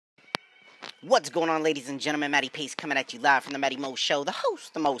What's going on, ladies and gentlemen? Matty Pace coming at you live from the Matty Mo Show, the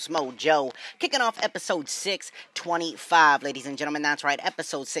host, the most MOJO, kicking off episode 625, ladies and gentlemen. That's right,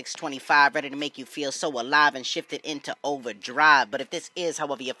 episode 625, ready to make you feel so alive and shifted into overdrive. But if this is,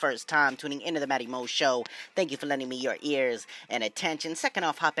 however, your first time tuning into the Matty Mo Show, thank you for lending me your ears and attention. Second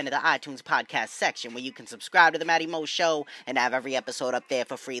off, hop into the iTunes podcast section where you can subscribe to the Matty Mo Show and have every episode up there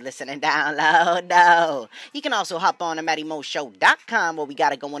for free listen and download. No. You can also hop on to MattyMoShow.com where we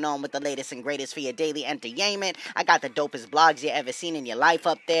got it going on with the latest and greatest for your daily entertainment. I got the dopest blogs you ever seen in your life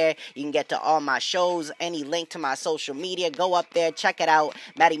up there. You can get to all my shows, any link to my social media, go up there, check it out,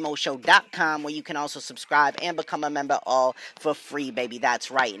 MattyMoShow.com, where you can also subscribe and become a member all for free, baby. That's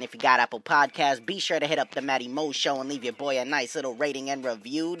right. And if you got Apple Podcasts, be sure to hit up the Matty Mo Show and leave your boy a nice little rating and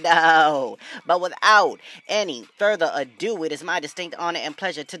review. No. But without any further ado, it is my distinct honor and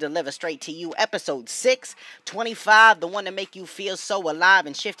pleasure to deliver straight to you episode 625, the one to make you feel so alive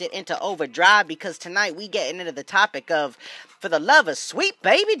and shifted into overdrive, because tonight we getting into the topic of for the love of sweet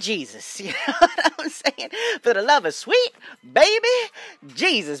baby Jesus. You know what I'm saying? For the love of sweet baby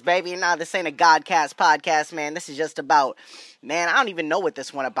Jesus, baby. Now, this ain't a Godcast podcast, man. This is just about, man, I don't even know what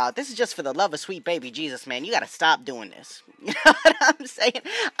this one about. This is just for the love of sweet baby Jesus, man. You gotta stop doing this. You know what I'm saying?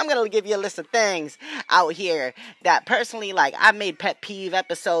 I'm gonna give you a list of things out here that personally, like, I've made pet peeve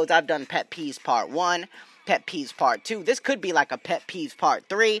episodes. I've done pet peeves part 1. Pet peeves part 2. This could be like a pet peeves part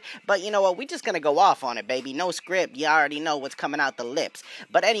 3, but you know what? We're just gonna go off on it, baby. No script. You already know what's coming out the lips.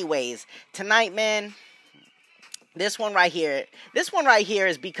 But anyways, tonight, man, this one right here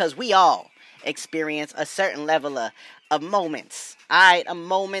is because we all experience a certain level of moments, alright,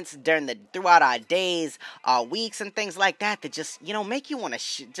 moments throughout our days, our weeks, and things like that just, you know, make you want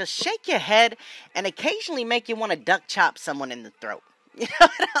to just shake your head and occasionally make you want to duck chop someone in the throat. You know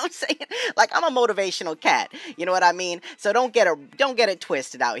what I'm saying? Like, I'm a motivational cat. You know what I mean? So don't get it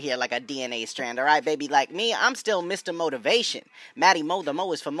twisted out here like a DNA strand, all right, baby? Like me, I'm still Mr. Motivation. Matty Mo, the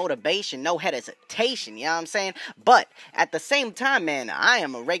Mo is for motivation, no hesitation, you know what I'm saying? But at the same time, man, I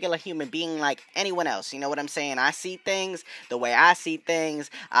am a regular human being like anyone else. You know what I'm saying? I see things the way I see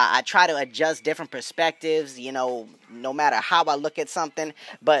things. I try to adjust different perspectives, you know, no matter how I look at something.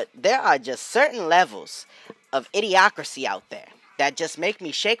 But there are just certain levels of idiocracy out there that just make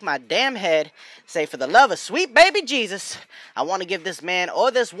me shake my damn head, say, for the love of sweet baby Jesus, I want to give this man or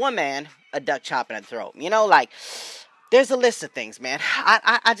this woman a duck chop in the throat. You know, like, there's a list of things, man.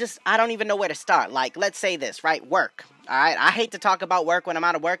 I don't even know where to start. Like, let's say this, right? Work. All right. I hate to talk about work when I'm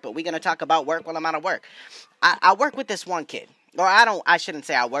out of work, but we're going to talk about work while I'm out of work. I work with this one kid. Or I shouldn't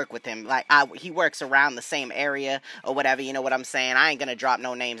say I work with him. Like, he works around the same area or whatever, you know what I'm saying? I ain't going to drop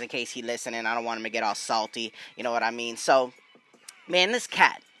no names in case he listening. I don't want him to get all salty. You know what I mean? So, man, this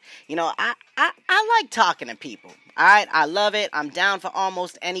cat, you know, I like talking to people, all right? I love it. I'm down for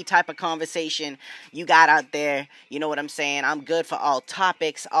almost any type of conversation you got out there. You know what I'm saying? I'm good for all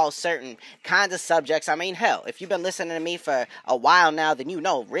topics, all certain kinds of subjects. I mean, hell, if you've been listening to me for a while now, then you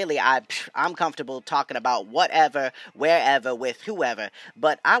know, really, I'm comfortable talking about whatever, wherever, with whoever.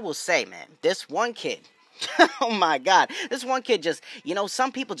 But I will say, man, this one kid, oh my God. This one kid just, you know,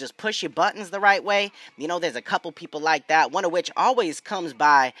 some people just push your buttons the right way. You know, there's a couple people like that, one of which always comes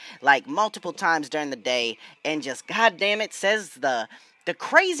by like multiple times during the day and just, God damn it, says the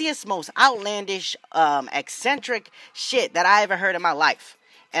craziest, most outlandish, eccentric shit that I ever heard in my life.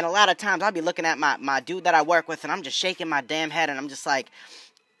 And a lot of times I'll be looking at my dude that I work with and I'm just shaking my damn head and I'm just like,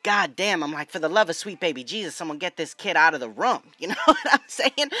 God damn, I'm like, for the love of sweet baby Jesus, someone get this kid out of the room. You know what I'm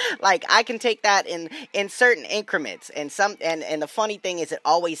saying? Like, I can take that in certain increments. And the funny thing is it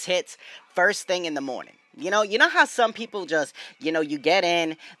always hits first thing in the morning. You know how some people just, you know, you get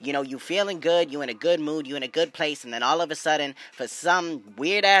in, you know, you feeling good, you in a good mood, you in a good place, and then all of a sudden, for some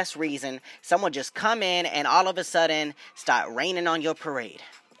weird-ass reason, someone just come in and all of a sudden start raining on your parade.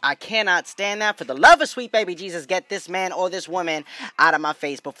 I cannot stand that. For the love of sweet baby Jesus, get this man or this woman out of my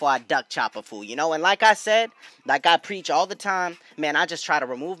face before I duck chop a fool, you know? And like I said, like I preach all the time, man, I just try to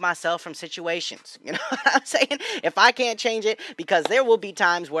remove myself from situations. You know what I'm saying? If I can't change it, because there will be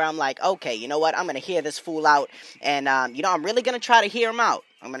times where I'm like, okay, you know what? I'm going to hear this fool out. And, you know, I'm really going to try to hear him out.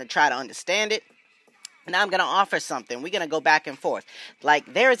 I'm going to try to understand it. And I'm going to offer something. We're going to go back and forth.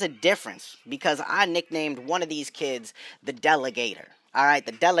 Like, there is a difference because I nicknamed one of these kids the Delegator. All right,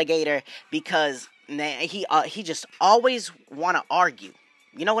 the Delegator, because he just always want to argue.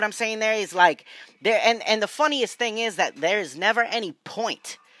 You know what I'm saying? There is like and the funniest thing is that there is never any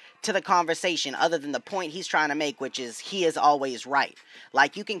point to the conversation other than the point he's trying to make, which is he is always right.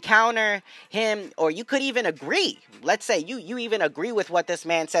 Like, you can counter him, or you could even agree. Let's say you even agree with what this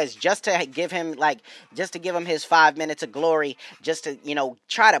man says, just to give him his 5 minutes of glory, just to,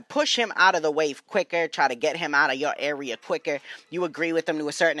 try to push him out of the way quicker, try to get him out of your area quicker. You agree with him to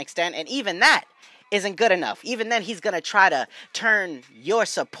a certain extent, and even that isn't good enough. Even then, he's going to try to turn your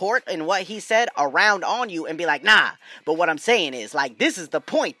support in what he said around on you and be like, nah, but what I'm saying is, like, this is the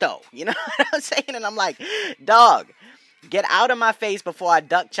point, though. You know what I'm saying? And I'm like, dog, get out of my face before I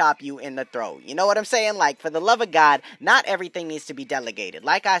duck chop you in the throat. You know what I'm saying? Like, for the love of God, not everything needs to be delegated.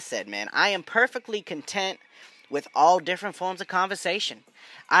 Like I said, man, I am perfectly content with all different forms of conversation.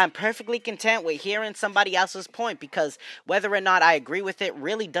 I'm perfectly content with hearing somebody else's point, because whether or not I agree with it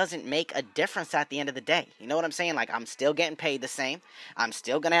really doesn't make a difference at the end of the day. You know what I'm saying? Like, I'm still getting paid the same. I'm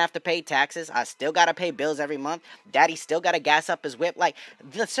still going to have to pay taxes. I still got to pay bills every month. Daddy still got to gas up his whip. Like,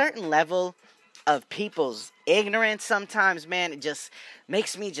 the certain level of people's ignorance sometimes, man, it just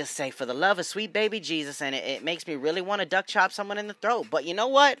makes me just say, for the love of sweet baby Jesus, and it makes me really want to duck chop someone in the throat. But you know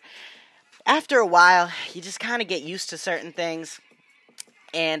what? After a while, you just kind of get used to certain things,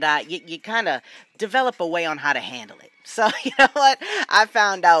 and you kind of develop a way on how to handle it. So, you know what? I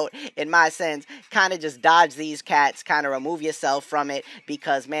found out, in my sense, kind of just dodge these cats, kind of remove yourself from it,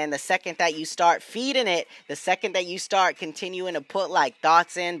 because, man, the second that you start feeding it, the second that you start continuing to put, like,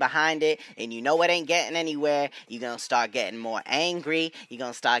 thoughts in behind it, and you know it ain't getting anywhere, you're going to start getting more angry, you're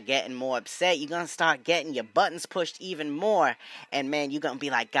going to start getting more upset, you're going to start getting your buttons pushed even more, and, man, you're going to be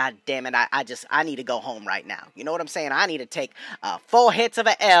like, God damn it, I need to go home right now. You know what I'm saying? I need to take 4 hits of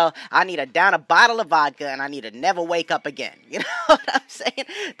an L, I need to down a bottle of vodka, and I need to never wake up again. You know what I'm saying?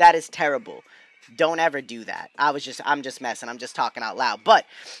 That is terrible. Don't ever do that. I'm just messing. I'm just talking out loud. But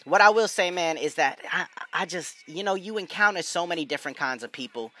what I will say, man, is that I just, you encounter so many different kinds of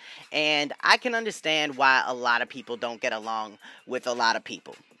people, and I can understand why a lot of people don't get along with a lot of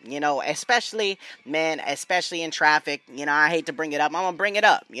people. Especially in traffic. I hate to bring it up. I'm going to bring it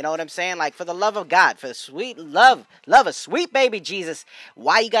up. You know what I'm saying? Like, for the love of God, for the sweet love of sweet baby Jesus,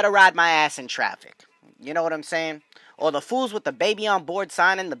 why you got to ride my ass in traffic? You know what I'm saying? Or the fools with the baby on board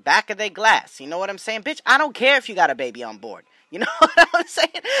sign in the back of their glass. You know what I'm saying? Bitch, I don't care if you got a baby on board. You know what I'm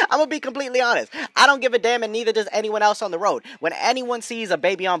saying? I'm going to be completely honest. I don't give a damn, and neither does anyone else on the road. When anyone sees a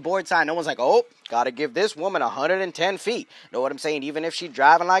baby on board sign, no one's like, oh, got to give this woman 110 feet. Know what I'm saying? Even if she's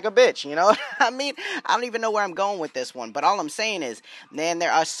driving like a bitch, you know what I mean? I don't even know where I'm going with this one. But all I'm saying is, man,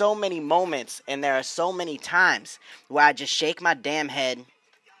 there are so many moments, and there are so many times where I just shake my damn head,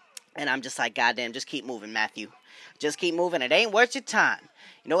 and I'm just like, goddamn, just keep moving, Matthew. Just keep moving. It ain't worth your time.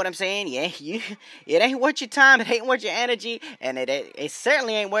 You know what I'm saying? Yeah, it ain't worth your time. It ain't worth your energy. And it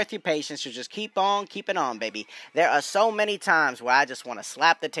certainly ain't worth your patience. So just keep on keeping on, baby. There are so many times where I just want to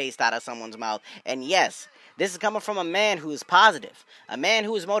slap the taste out of someone's mouth. And yes, this is coming from a man who is positive. A man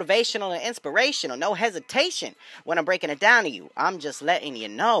who is motivational and inspirational. No hesitation when I'm breaking it down to you. I'm just letting you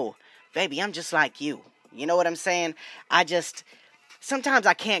know, baby, I'm just like you. You know what I'm saying? Sometimes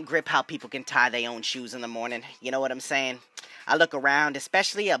I can't grip how people can tie their own shoes in the morning. You know what I'm saying? I look around,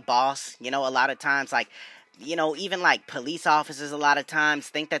 especially a boss, a lot of times, like, even like police officers a lot of times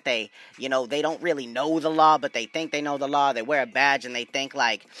think that they don't really know the law, but they think they know the law. They wear a badge and they think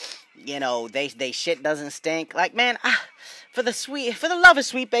like, they shit doesn't stink. Like, man, for the love of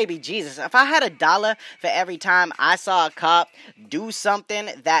sweet baby Jesus, if I had $1 for every time I saw a cop do something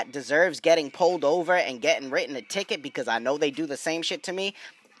that deserves getting pulled over and getting written a ticket because I know they do the same shit to me,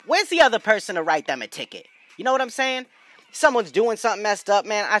 where's the other person to write them a ticket? You know what I'm saying? Someone's doing something messed up,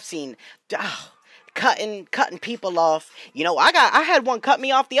 man. I've seen cutting people off. I had one cut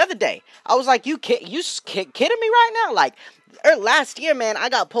me off the other day. I was like, you kidding me right now? Like, last year, man, I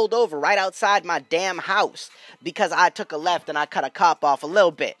got pulled over right outside my damn house because I took a left and I cut a cop off a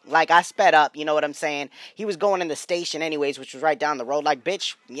little bit. Like, I sped up, you know what I'm saying? He was going in the station anyways, which was right down the road. Like,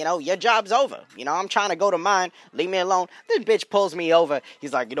 bitch, your job's over. I'm trying to go to mine. Leave me alone. This bitch pulls me over.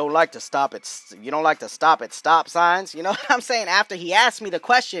 He's like, you don't like to stop at stop signs? You know what I'm saying? After he asked me the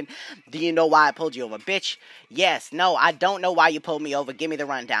question, do you know why I pulled you over? Bitch, yes, no, I don't know why you pulled me over. Give me the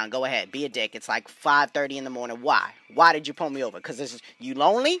rundown. Go ahead. Be a dick. It's like 5:30 in the morning. Why? Why did you pull me over? Because you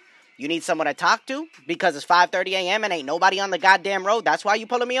lonely? You need someone to talk to? Because it's 5:30 a.m. and ain't nobody on the goddamn road? That's why you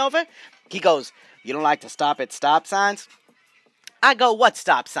pulling me over? He goes, you don't like to stop at stop signs? I go, what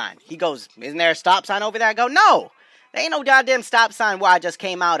stop sign? He goes, isn't there a stop sign over there? I go, no. There ain't no goddamn stop sign where I just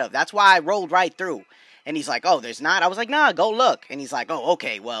came out of. That's why I rolled right through. And he's like, oh, there's not? I was like, nah, go look. And he's like, oh,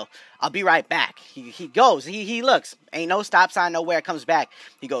 okay, well, I'll be right back. He goes, he looks. Ain't no stop sign nowhere, comes back.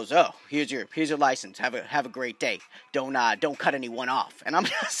 He goes, oh, here's your license. Have a great day. Don't cut anyone off. And I'm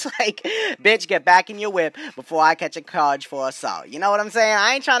just like, bitch, get back in your whip before I catch a charge for assault. You know what I'm saying?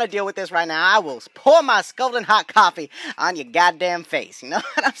 I ain't trying to deal with this right now. I will pour my scalding hot coffee on your goddamn face. You know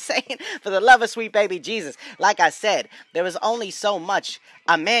what I'm saying? For the love of sweet baby Jesus. Like I said, there was only so much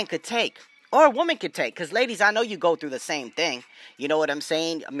a man could take. Or a woman could take. Because, ladies, I know you go through the same thing. You know what I'm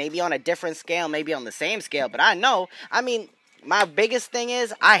saying? Maybe on a different scale, maybe on the same scale. But I know. I mean, my biggest thing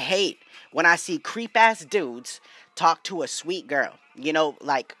is I hate when I see creep-ass dudes talk to a sweet girl. You know,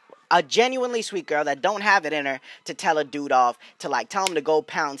 like a genuinely sweet girl that don't have it in her to tell a dude off, to like tell him to go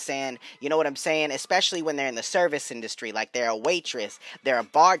pound sand. You know what I'm saying? Especially when they're in the service industry. Like they're a waitress, they're a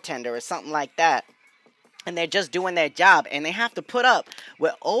bartender or something like that. And they're just doing their job, and they have to put up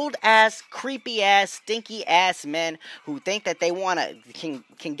with old-ass, creepy-ass, stinky-ass men who think that they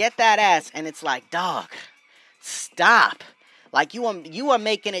can get that ass, and it's like, dog, stop. Like, you are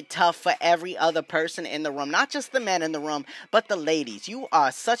making it tough for every other person in the room. Not just the men in the room, but the ladies. You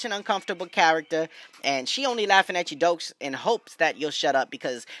are such an uncomfortable character, and she only laughing at your jokes in hopes that you'll shut up,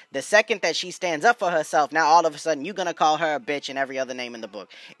 because the second that she stands up for herself, now all of a sudden you're going to call her a bitch and every other name in the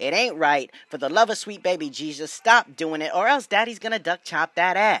book. It ain't right. For the love of sweet baby Jesus, stop doing it, or else daddy's going to duck chop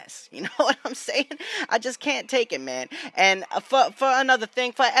that ass. You know what I'm saying? I just can't take it, man. And for another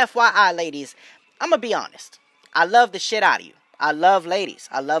thing, for FYI, ladies, I'm going to be honest. I love the shit out of you. I love ladies.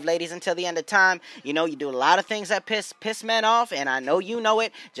 I love ladies until the end of time. You know, you do a lot of things that piss men off, and I know you know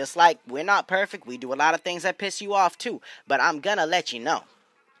it. Just like we're not perfect, we do a lot of things that piss you off too. But I'm gonna let you know.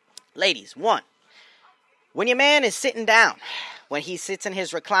 Ladies, one, when your man is sitting down, when he sits in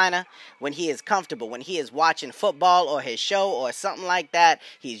his recliner, when he is comfortable, when he is watching football or his show or something like that,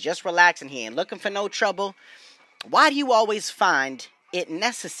 he's just relaxing, he ain't looking for no trouble, why do you always find it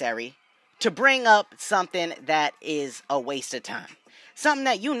necessary to bring up something that is a waste of time? Something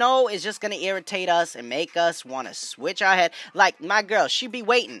that you know is just going to irritate us and make us want to switch our head. Like, my girl, she be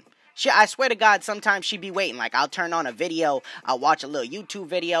waiting. I swear to God, sometimes she be waiting. Like, I'll turn on a video, I'll watch a little YouTube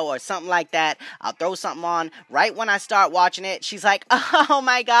video or something like that. I'll throw something on. Right when I start watching it, she's like, oh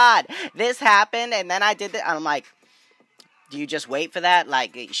my God, this happened, and then I did that. And I'm like, do you just wait for that?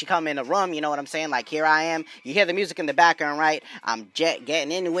 Like, she come in the room, you know what I'm saying? Like, here I am. You hear the music in the background, right? I'm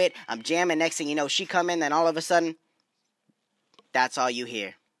getting into it. I'm jamming. Next thing you know, she come in, then all of a sudden, that's all you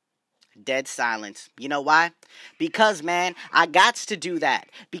hear. Dead silence. You know why? Because, man, I gots to do that.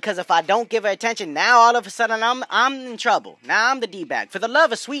 Because if I don't give her attention, now all of a sudden I'm in trouble. Now I'm the D-bag. For the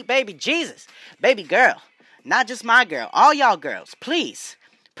love of sweet baby Jesus. Baby girl. Not just my girl. All y'all girls. Please.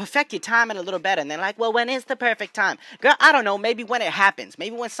 Perfect your timing a little better. And they're like, well, when is the perfect time? Girl, I don't know. Maybe when it happens.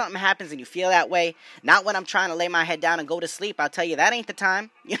 Maybe when something happens and you feel that way. Not when I'm trying to lay my head down and go to sleep. I'll tell you, that ain't the time.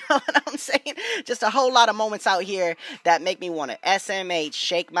 You know what I'm saying? Just a whole lot of moments out here that make me want to SMH,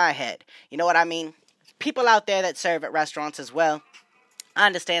 shake my head. You know what I mean? People out there that serve at restaurants as well. I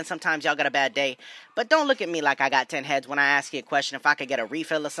understand sometimes y'all got a bad day, but don't look at me like I got 10 heads when I ask you a question if I could get a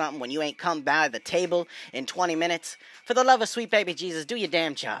refill or something when you ain't come by the table in 20 minutes. For the love of sweet baby Jesus, do your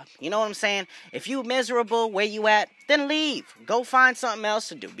damn job. You know what I'm saying? If you miserable where you at, then leave. Go find something else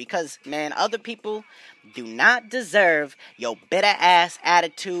to do because, man, other people do not deserve your bitter ass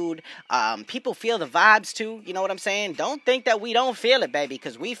attitude. People feel the vibes too. You know what I'm saying? Don't think that we don't feel it, baby,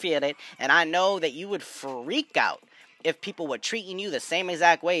 because we feel it, and I know that you would freak out if people were treating you the same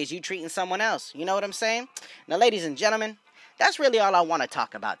exact way as you treating someone else. You know what I'm saying? Now, ladies and gentlemen, that's really all I want to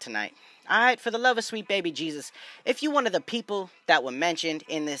talk about tonight. Alright, for the love of sweet baby Jesus, if you one of the people that were mentioned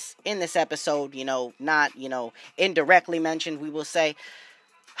in this episode, not, indirectly mentioned, we will say,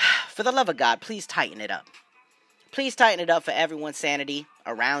 for the love of God, please tighten it up. Please tighten it up for everyone's sanity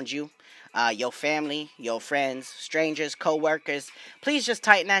around you, your family, your friends, strangers, co-workers. Please just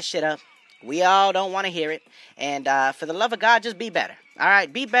tighten that shit up. We all don't want to hear it. And for the love of God, just be better. All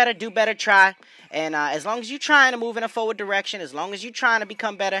right, be better, do better, try. And as long as you're trying to move in a forward direction, as long as you're trying to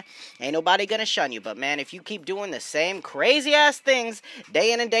become better, ain't nobody going to shun you. But, man, if you keep doing the same crazy-ass things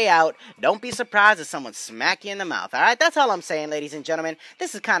day in and day out, don't be surprised if someone smack you in the mouth. All right, that's all I'm saying, ladies and gentlemen.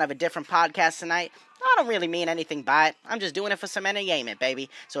 This is kind of a different podcast tonight. I don't really mean anything by it. I'm just doing it for some entertainment, baby.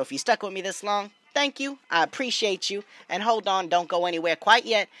 So if you stuck with me this long, thank you. I appreciate you. And hold on, don't go anywhere quite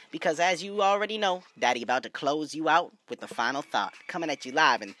yet, because as you already know, Daddy about to close you out with the final thought. Coming at you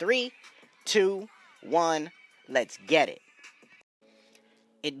live in 3, 2, 1, let's get it.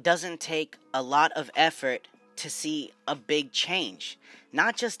 It doesn't take a lot of effort to see a big change.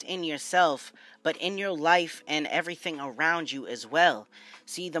 Not just in yourself, but in your life and everything around you as well.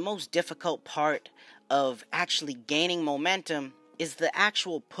 See, the most difficult part of actually gaining momentum is the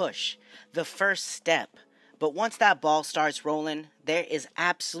actual push, the first step. But once that ball starts rolling, there is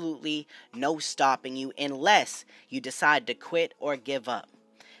absolutely no stopping you unless you decide to quit or give up.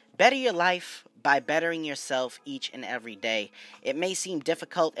 Better your life by bettering yourself each and every day. It may seem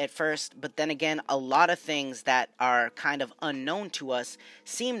difficult at first, but then again, a lot of things that are kind of unknown to us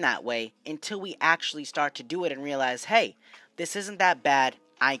seem that way until we actually start to do it and realize, hey, this isn't that bad.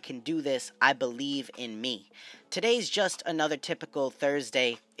 I can do this. I believe in me. Today's just another typical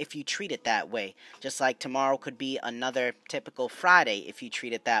Thursday if you treat it that way. Just like tomorrow could be another typical Friday if you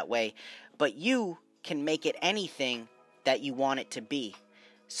treat it that way. But you can make it anything that you want it to be.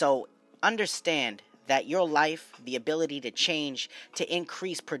 So understand that your life, the ability to change, to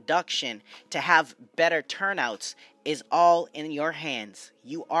increase production, to have better turnouts is all in your hands.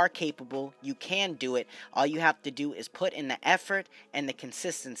 You are capable. You can do it. All you have to do is put in the effort and the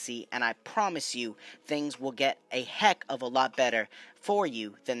consistency, and I promise you things will get a heck of a lot better for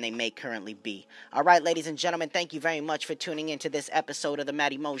you than they may currently be. All right, ladies and gentlemen, thank you very much for tuning into this episode of the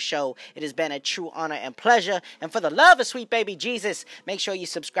Matty Mo Show. It has been a true honor and pleasure. And for the love of sweet baby Jesus, make sure you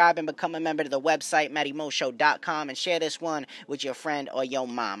subscribe and become a member to the website, MattyMoShow.com, and share this one with your friend or your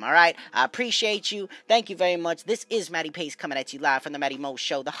mom. All right, I appreciate you. Thank you very much. This is Matty Pace coming at you live from the Matty Mo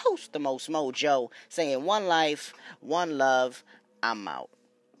Show, the host, the most mojo, saying one life, one love. I'm out.